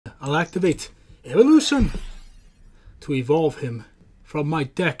I'll activate Evolution to evolve him. From my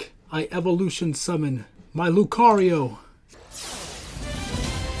deck, I Evolution summon my Lucario.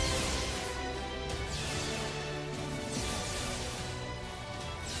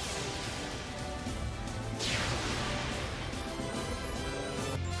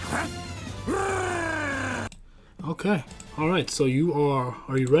 Okay. All right. So you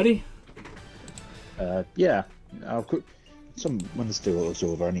are you ready? Yeah. When this duel is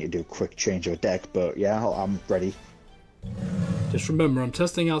over, I need to do a quick change of deck, but yeah, I'm ready. Just remember, I'm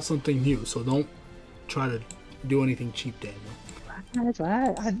testing out something new, so don't try to do anything cheap, Daniel.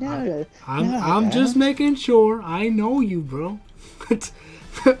 I know. I'm just making sure. I know you, bro.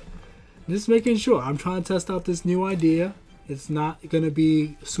 Just making sure. I'm trying to test out this new idea. It's not going to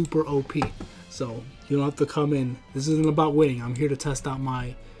be super OP, so you don't have to come in. This isn't about winning. I'm here to test out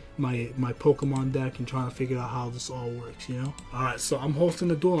my Pokemon deck and trying to figure out how this all works, you know? Alright, so I'm hosting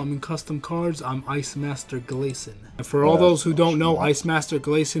a duel. I'm in custom cards. I'm Ice Master Glaceon. And for all those who don't know, Ice Master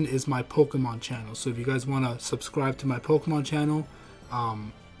Glaceon is my Pokemon channel. So if you guys want to subscribe to my Pokemon channel,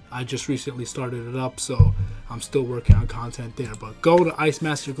 I just recently started it up, so I'm still working on content there. But go to Ice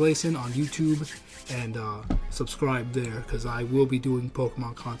Master Glaceon on YouTube and subscribe there, because I will be doing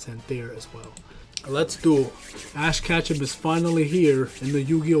Pokemon content there as well. Let's duel. Ash Ketchum is finally here in the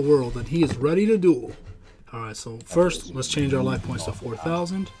Yu-Gi-Oh world, and he is ready to duel. Alright, so first, let's change our life points to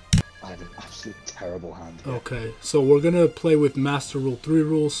 4,000. I have an absolute terrible hand here. Okay, so we're going to play with Master Rule 3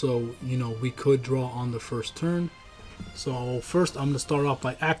 rules, so, you know, we could draw on the first turn. So first, I'm going to start off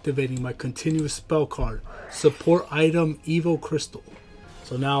by activating my continuous spell card, Support Item Evo Crystal.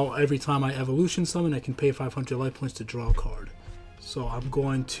 So now, every time I Evolution Summon, I can pay 500 life points to draw a card. So I'm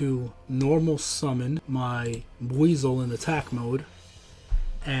going to normal summon my Weasel in attack mode.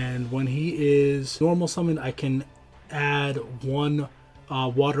 And when he is normal summoned, I can add one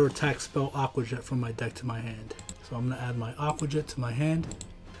water attack spell Aqua Jet from my deck to my hand. So I'm going to add my Aqua Jet to my hand.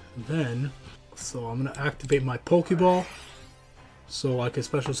 Then, so I'm going to activate my Pokeball. So I can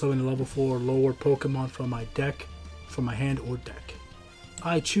special summon a level 4 lower Pokemon from my deck, from my hand or deck.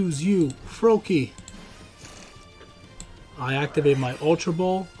 I choose you, Froakie. I activate my Ultra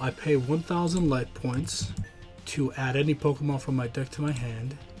Ball. I pay 1,000 life points to add any Pokemon from my deck to my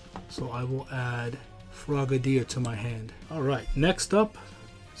hand. So I will add Frogadier to my hand. Alright, next up,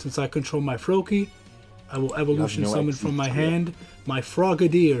 since I control my Froakie, I will Evolution summon from my hand my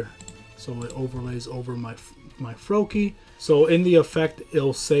Frogadier. So it overlays over my Froakie. So in the effect,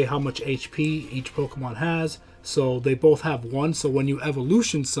 it'll say how much HP each Pokemon has. So they both have 1. So when you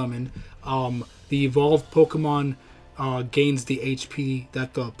Evolution summon, the evolved Pokemon gains the HP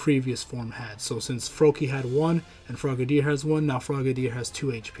that the previous form had. So since Froakie had 1 and Frogadier has 1, now Frogadier has 2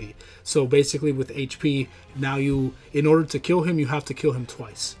 HP. So basically with HP, now in order to kill him, you have to kill him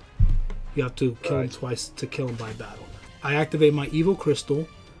twice. You have to kill him twice to kill him by battle. I activate my Evo Crystal.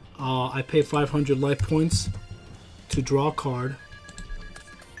 I pay 500 life points to draw a card.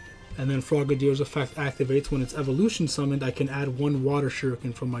 And then Frogadier's effect activates. When it's Evolution summoned, I can add 1 Water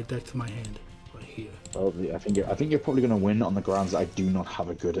Shuriken from my deck to my hand. Here. Well, I think you're probably going to win on the grounds that I do not have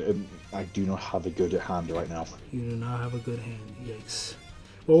a good hand right now. You do not have a good hand. Yikes.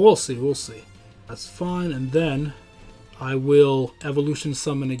 Well, we'll see. We'll see. That's fine. And then I will Evolution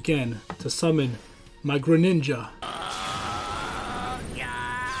summon again to summon my Greninja.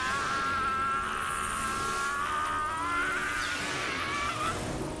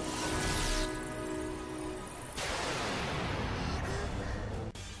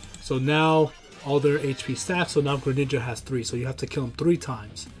 So now all their HP stats, so now Greninja has 3, so you have to kill him 3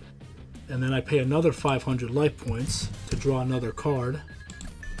 times. And then I pay another 500 life points to draw another card.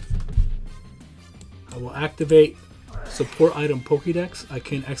 I will activate Support Item Pokédex. I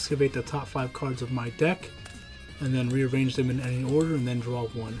can excavate the top 5 cards of my deck and then rearrange them in any order and then draw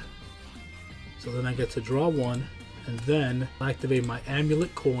 1. So then I get to draw 1 and then activate my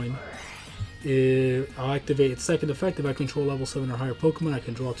Amulet Coin. I'll activate its second effect. If I control level 7 or higher Pokemon, I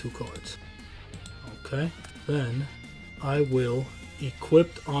can draw 2 cards. Okay, then I will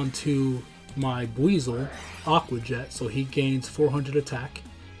equip onto my Weasel Aqua Jet, so he gains 400 attack,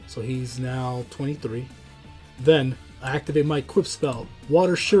 so he's now 23. Then I activate my equip spell,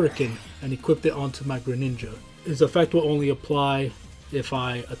 Water Shuriken, and equip it onto my Greninja. His effect will only apply if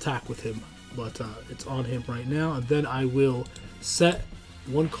I attack with him, but it's on him right now. And then I will set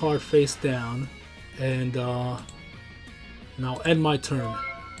 1 card face down, and I'll end my turn.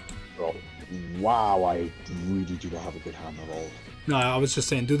 Oh, wow, I really do not have a good hand at all. No, I was just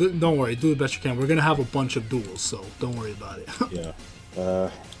saying, don't worry, do the best you can. We're gonna have a bunch of duels, so don't worry about it. Yeah.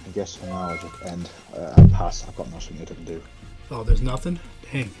 I guess for now I just end. I pass. I've got nothing to do. Oh, there's nothing?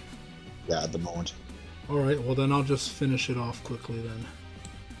 Dang. Yeah, at the moment. Alright, well then I'll just finish it off quickly then.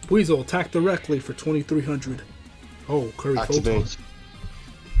 Weasel, attack directly for 2300. Oh, Curry Photon. Activate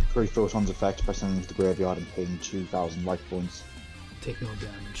Curry Photon's effect by sending to the graveyard and paying 2,000 life points. Take no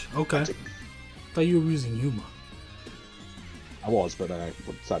damage. Okay. I thought you were using Yuma. I was, but I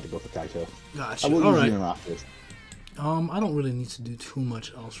decided to go for Kaito. Gotcha. I will All use right. Yuma afterwards. I don't really need to do too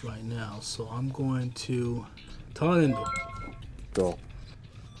much else right now, so I'm going to Talendo. Go.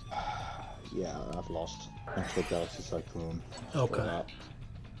 Yeah, I've lost. Thanks for Galaxy Cyclone. Okay.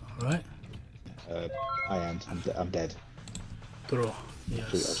 Alright. I am. I'm dead. Draw.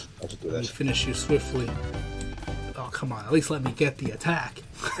 Yes. I'll just do Let me this. finish you swiftly. Oh, come on. At least let me get the attack.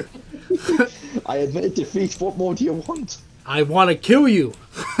 I admit defeat. What more do you want? I want to kill you.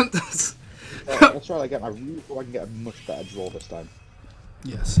 Let's try to get I can get a much better draw this time.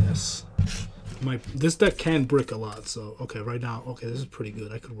 Yes, yes. This deck can brick a lot, so okay. Right now, okay, this is pretty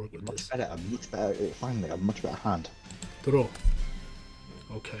good. I could work with this. Much better. Finally, a much better hand. Draw.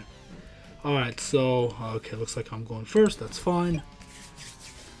 Okay. All right. So okay, looks like I'm going first. That's fine.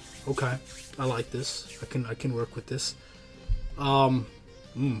 Okay, I like this. I can work with this. Wow,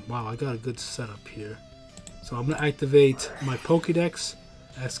 I got a good setup here. So I'm gonna activate my Pokédex,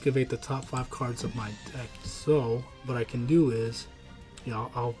 excavate the top 5 cards of my deck. So what I can do is, yeah,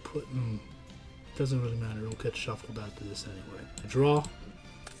 I'll put. Doesn't really matter. It'll get shuffled after this anyway. I draw.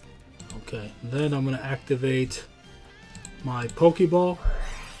 Okay, then I'm gonna activate my Pokeball.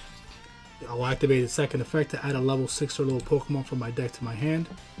 I'll activate the second effect to add a level 6 or lower Pokemon from my deck to my hand.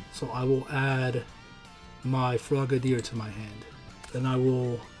 So I will add my Frogadier to my hand. Then I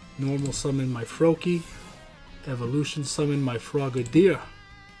will normal summon my Froakie, evolution summon my Frogadier.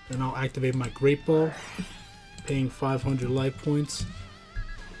 Then I'll activate my Great Ball, paying 500 life points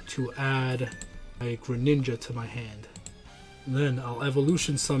to add a Greninja to my hand. Then I'll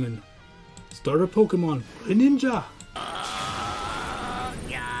evolution summon starter Pokemon Greninja.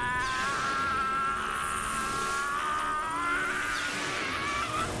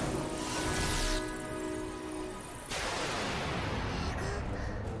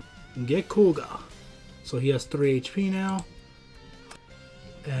 Get Koga. So he has 3 HP now.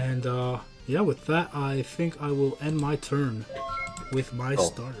 And yeah, with that, I think I will end my turn with my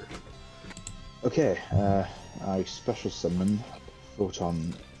starter. Okay, I special summon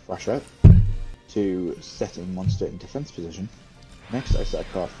Photon Thrasher to set a monster in defense position. Next, I set a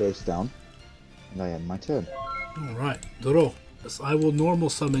card face down, and I end my turn. Alright, Doro. Yes, I will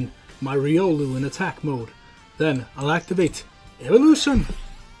normal summon my Riolu in attack mode. Then I'll activate Evolution.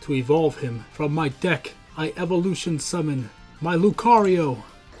 To evolve him from my deck, I evolution summon my Lucario.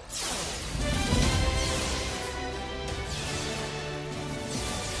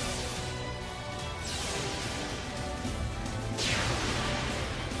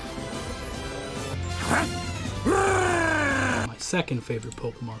 My second favorite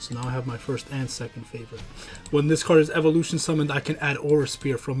Pokemon, so now I have my first and second favorite. When this card is evolution summoned, I can add Aura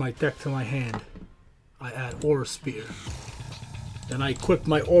Spear from my deck to my hand. I add Aura Spear. Then I equip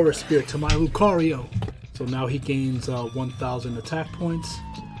my Aura Spear to my Lucario. So now he gains 1,000 attack points.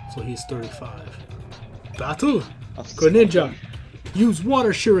 So he's 35. Battle! Greninja! Use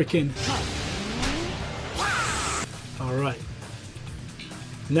Water Shuriken! Alright.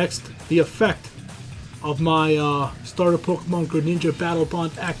 Next, the effect of my starter Pokemon Greninja Battle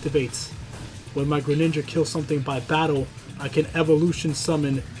Bond activates. When my Greninja kills something by battle, I can evolution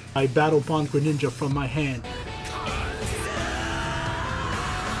summon my Battle Bond Greninja from my hand.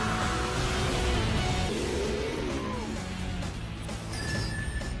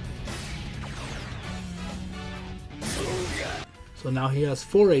 So now he has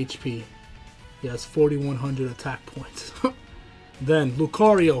 4 HP. He has 4,100 attack points. Then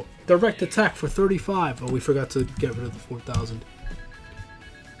Lucario, direct attack for 35. Oh, we forgot to get rid of the 4,000.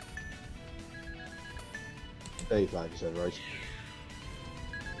 35, you said, right?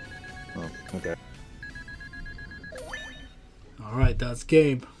 Oh, okay. Alright, that's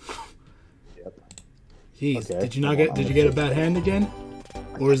game. Yep. Jeez, Okay. did you get a bad hand again?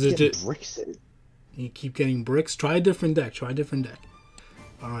 Or is it just bricks? you keep getting bricks? Try a different deck.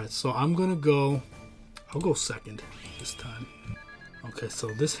 Alright, so I'll go second this time. Okay, so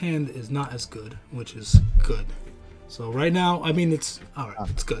this hand is not as good, which is good. So right now, I mean, it's alright,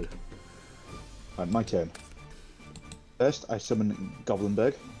 it's good. Alright, my turn. First, I summon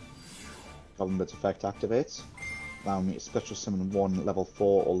Goblinberg. Goblinberg's effect activates, allowing me to special summon 1 level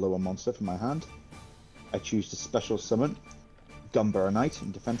 4 or lower monster from my hand. I choose to special summon Gumbura Knight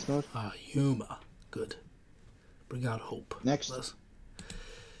in defense mode. Yuma. Good. Bring out hope. Next.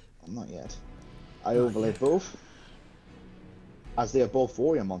 Not yet. I overlay both. As they are both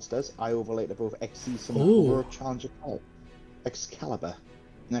warrior monsters, I overlay to both XC summon Ooh. over Challenger Excalibur.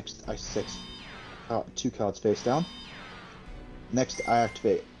 Next, I set 2 cards face down. Next, I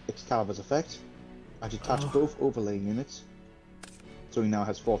activate Excalibur's effect. I detach both overlay units, so he now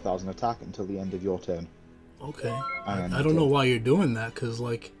has 4,000 attack until the end of your turn. Okay. And I don't know why you're doing that, because,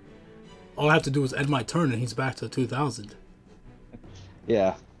 like, all I have to do is end my turn and he's back to 2,000.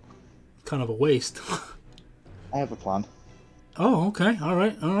 Yeah. Kind of a waste. I have a plan. Oh, okay. All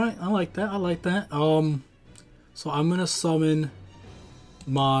right. I like that. I like that. So I'm going to summon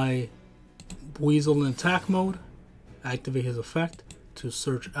my Weasel in attack mode, activate his effect to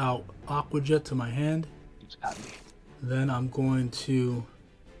search out Aqua Jet to my hand. Then I'm going to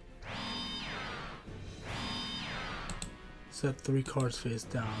set 3 cards face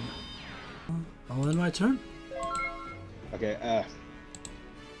down. I'll end my turn. Okay,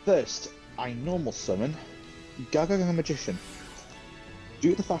 first, I normal summon Gagaga Magician.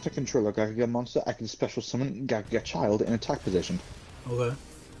 Due to the fact I control a Gagaga monster, I can special summon Gagaga Child in attack position. Okay.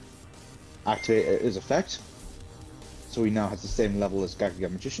 Activate his effect, so he now has the same level as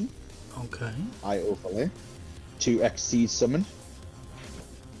Gagaga Magician. Okay. I overlay. 2 XC summon.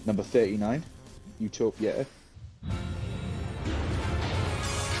 Number 39, Utopia.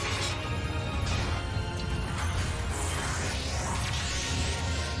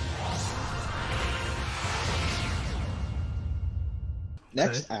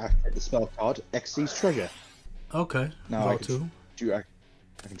 Next, I activate the spell card XC's Treasure. Okay. Now Draw I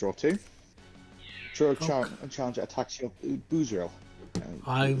can draw 2. Draw Challenger attacks your Boozriel.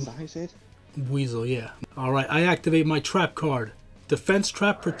 Is that how you say it? Weasel, yeah. Alright, I activate my trap card. Defense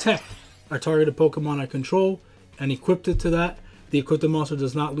Trap Protect. I target a Pokemon I control and equipped it to that. The equipped monster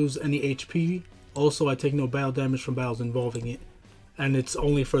does not lose any HP. Also, I take no battle damage from battles involving it. And it's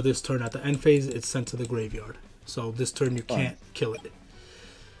only for this turn. At the end phase, it's sent to the graveyard. So this turn you can't kill it.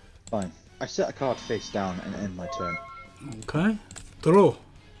 Fine. I set a card face down and end my turn. Okay. Throw.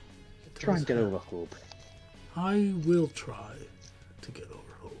 Try and get over hope. I will try to get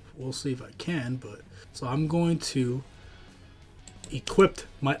over hope. We'll see if I can, but... So I'm going to equip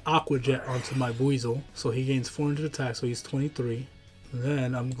my Aqua Jet onto my Weasel. So he gains 400 attack, so he's 23.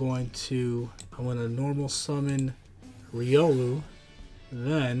 Then I'm going to normal summon Riolu.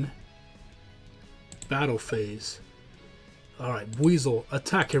 Then battle phase. Alright, Weasel,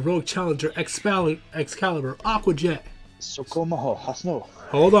 attack, Heroic Challenger, Excalibur, Aqua Jet. Sokomaho, Hasno.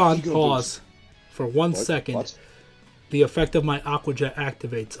 Hold on, pause for 1 second. What? The effect of my Aqua Jet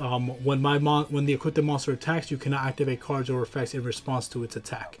activates. When the equipped monster attacks, you cannot activate cards or effects in response to its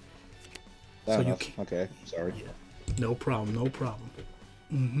attack. Okay, sorry. Yeah, no problem, no problem.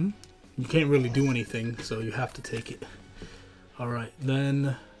 You can't really do anything, so you have to take it. Alright,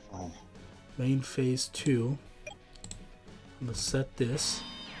 then main phase 2. I'm gonna set this.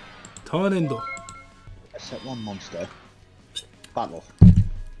 Tornado. I set 1 monster. Battle.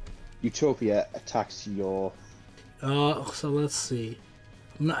 Utopia attacks your... So let's see.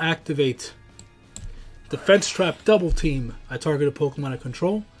 I'm gonna activate Defense Trap Double Team. I target a Pokemon I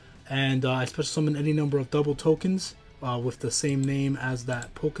control, and I special summon any number of double tokens with the same name as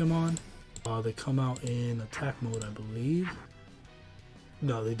that Pokemon. They come out in attack mode, I believe.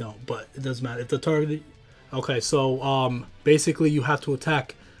 No, they don't, but it doesn't matter. If the target... Okay, so basically you have to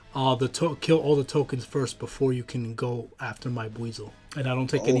attack kill all the tokens first before you can go after my Weasel. And I don't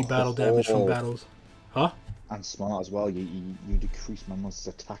take any battle damage from battles. Huh? And smart as well, you decrease my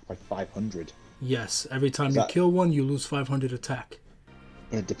monster's attack by 500. Yes, every time you kill one, you lose 500 attack.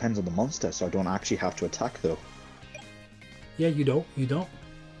 It depends on the monster, so I don't actually have to attack though. Yeah, you don't.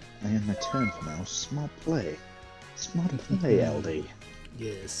 I end my turn for now. Smart play. Smart play, LD.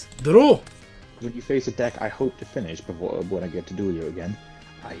 Yes. Draw! When you face a deck I hope to finish before when I get to duel you again,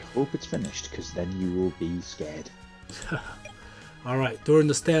 I hope it's finished, because then you will be scared. Alright, during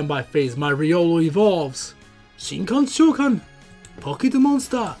the standby phase, my Riolu evolves. Shinkan Shokan! Pocket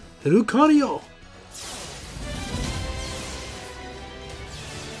Monster! Lucario!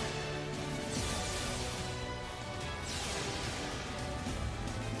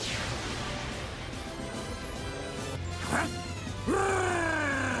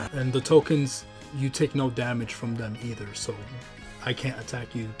 And the tokens, you take no damage from them either, so I can't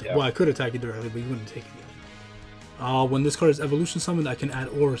attack you. Yeah. Well, I could attack you directly, but you wouldn't take anything. When this card is evolution summoned, I can add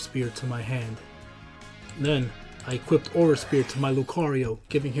Aura Spear to my hand. Then, I equipped Aura Spear to my Lucario,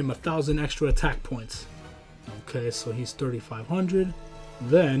 giving him 1,000 extra attack points. Okay, so he's 3,500.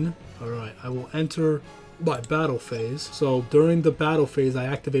 Then, alright, I will enter my battle phase. So, during the battle phase, I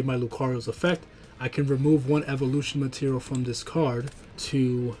activate my Lucario's effect. I can remove 1 evolution material from this card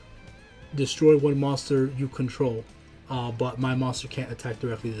to destroy 1 monster you control. but my monster can't attack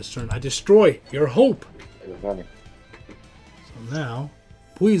directly this turn. I destroy your hope. So now,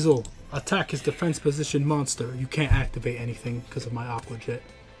 Weasel, attack his defense position monster. You can't activate anything because of my Aqua Jet.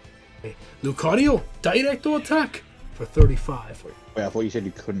 Okay. Lucario, directo attack for 35. Wait, I thought you said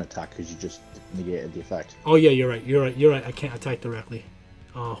you couldn't attack because you just negated the effect. Oh yeah, you're right. I can't attack directly.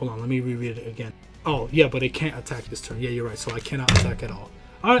 Hold on, let me reread it again. Oh yeah, but it can't attack this turn. Yeah, you're right. So I cannot attack at all.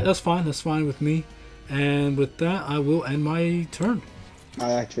 All right, that's fine. That's fine with me. And with that, I will end my turn.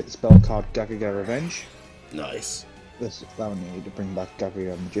 I activate the spell card Gagaga Revenge. Nice. This will need to bring back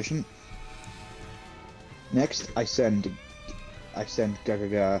Gagaga Magician. Next, I send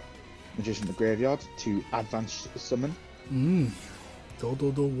Gagaga Magician to the graveyard to advance summon.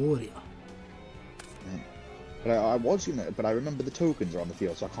 Dodo Warrior. But I remember the tokens are on the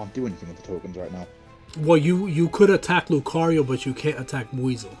field, so I can't do anything with the tokens right now. Well, you could attack Lucario, but you can't attack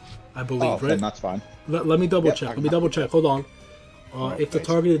Weasel, I believe, right? Then that's fine. Let me double check. Let me double check. Hold on. If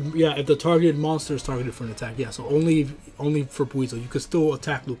the targeted monster is targeted for an attack, yeah. So only for Weasel, you could still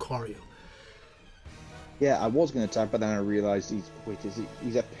attack Lucario. Yeah, I was going to attack, but then I realized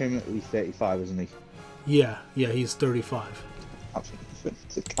he's at permanently 35, isn't he? Yeah, he's 35.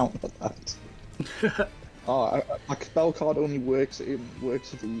 To counter that. My spell card only works. It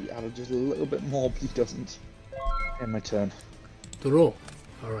works if he added just a little bit more, but he doesn't. End my turn. Draw.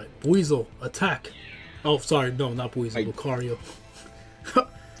 All right, Weasel attack. Oh, sorry, no, not Weasel. Lucario.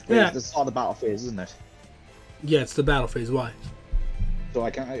 Yeah, it's the start of the battle phase, isn't it? Yeah, it's the battle phase. Why? So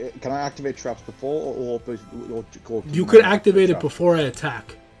can I activate traps before, or you could activate it before I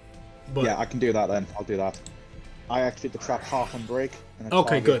attack. But yeah, I can do that then. I'll do that. I activate the trap half on break. And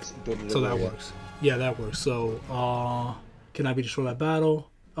okay, good. So that works. Yeah, that works. So, can I be destroyed by battle?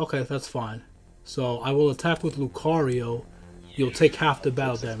 Okay, that's fine. So I will attack with Lucario. You'll take half the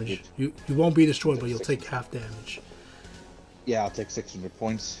battle damage. You won't be destroyed, but you'll take half damage. Yeah, I'll take 600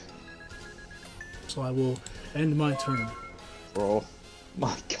 points. So I will end my turn. Bro,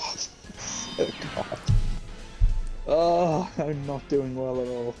 my God. Oh God. Oh, I'm not doing well at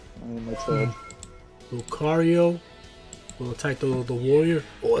all. I end my turn. Lucario will attack the warrior.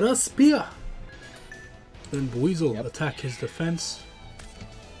 Ora Spear. Then Weasel attack his defense.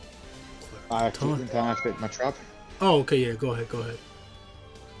 I can activate my trap. Oh, okay, yeah, go ahead.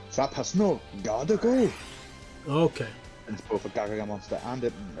 Trap has no gotta go. Okay. And it's both a Gagaga monster and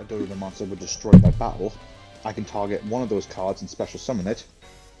a Dodo monster were destroyed by battle. I can target one of those cards and special summon it.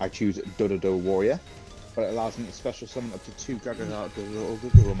 I choose Dodo Warrior, but it allows me to special summon up to 2 Gagaga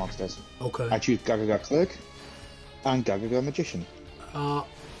Dodo monsters. Okay. I choose Gagaga Clerk and Gagaga Magician.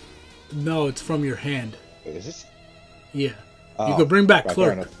 No, it's from your hand. Is it? Yeah. You could bring back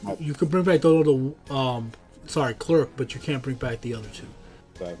Clerk. Right, you could bring back Dodo, Clerk, but you can't bring back the other 2.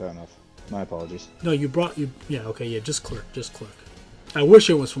 Right, fair enough. My apologies. No, yeah, okay, yeah, just Clerk. I wish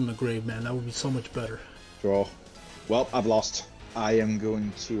it was from the grave, man. That would be so much better. Draw. Well, I've lost. I am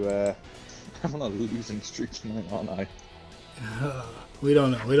going to, I'm on a losing streak tonight, aren't I? We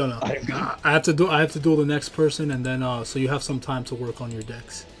don't know. I have to duel the next person, and then, so you have some time to work on your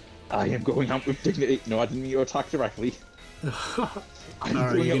decks. I am going out with dignity. No, I didn't mean to attack directly.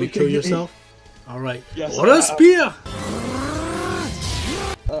 Alright, you're gonna kill yourself? Alright. Yes, What a spear!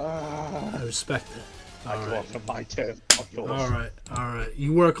 I respect it. Alright. My turn. Alright.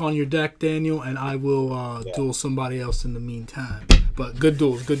 You work on your deck, Daniel, and I will duel somebody else in the meantime. But good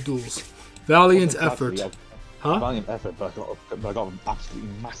duels. Valiant effort. Huh? Valiant effort, but I got absolutely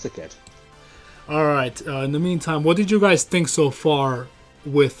massacred. Alright, in the meantime, what did you guys think so far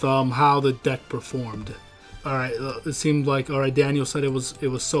with how the deck performed? Alright, it seemed like, alright, Daniel said it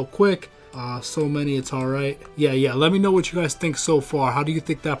was so quick. So many, it's alright. Yeah, let me know what you guys think so far. How do you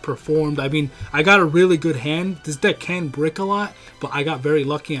think that performed? I mean, I got a really good hand. This deck can brick a lot, but I got very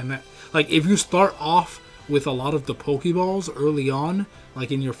lucky on that. Like, if you start off with a lot of the Pokeballs early on,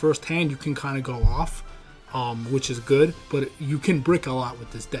 like in your first hand, you can kind of go off, which is good, but you can brick a lot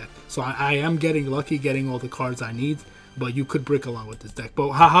with this deck. So I am getting lucky getting all the cards I need, but you could brick a lot with this deck.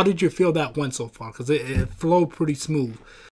 But how did you feel that went so far? Because it flowed pretty smooth.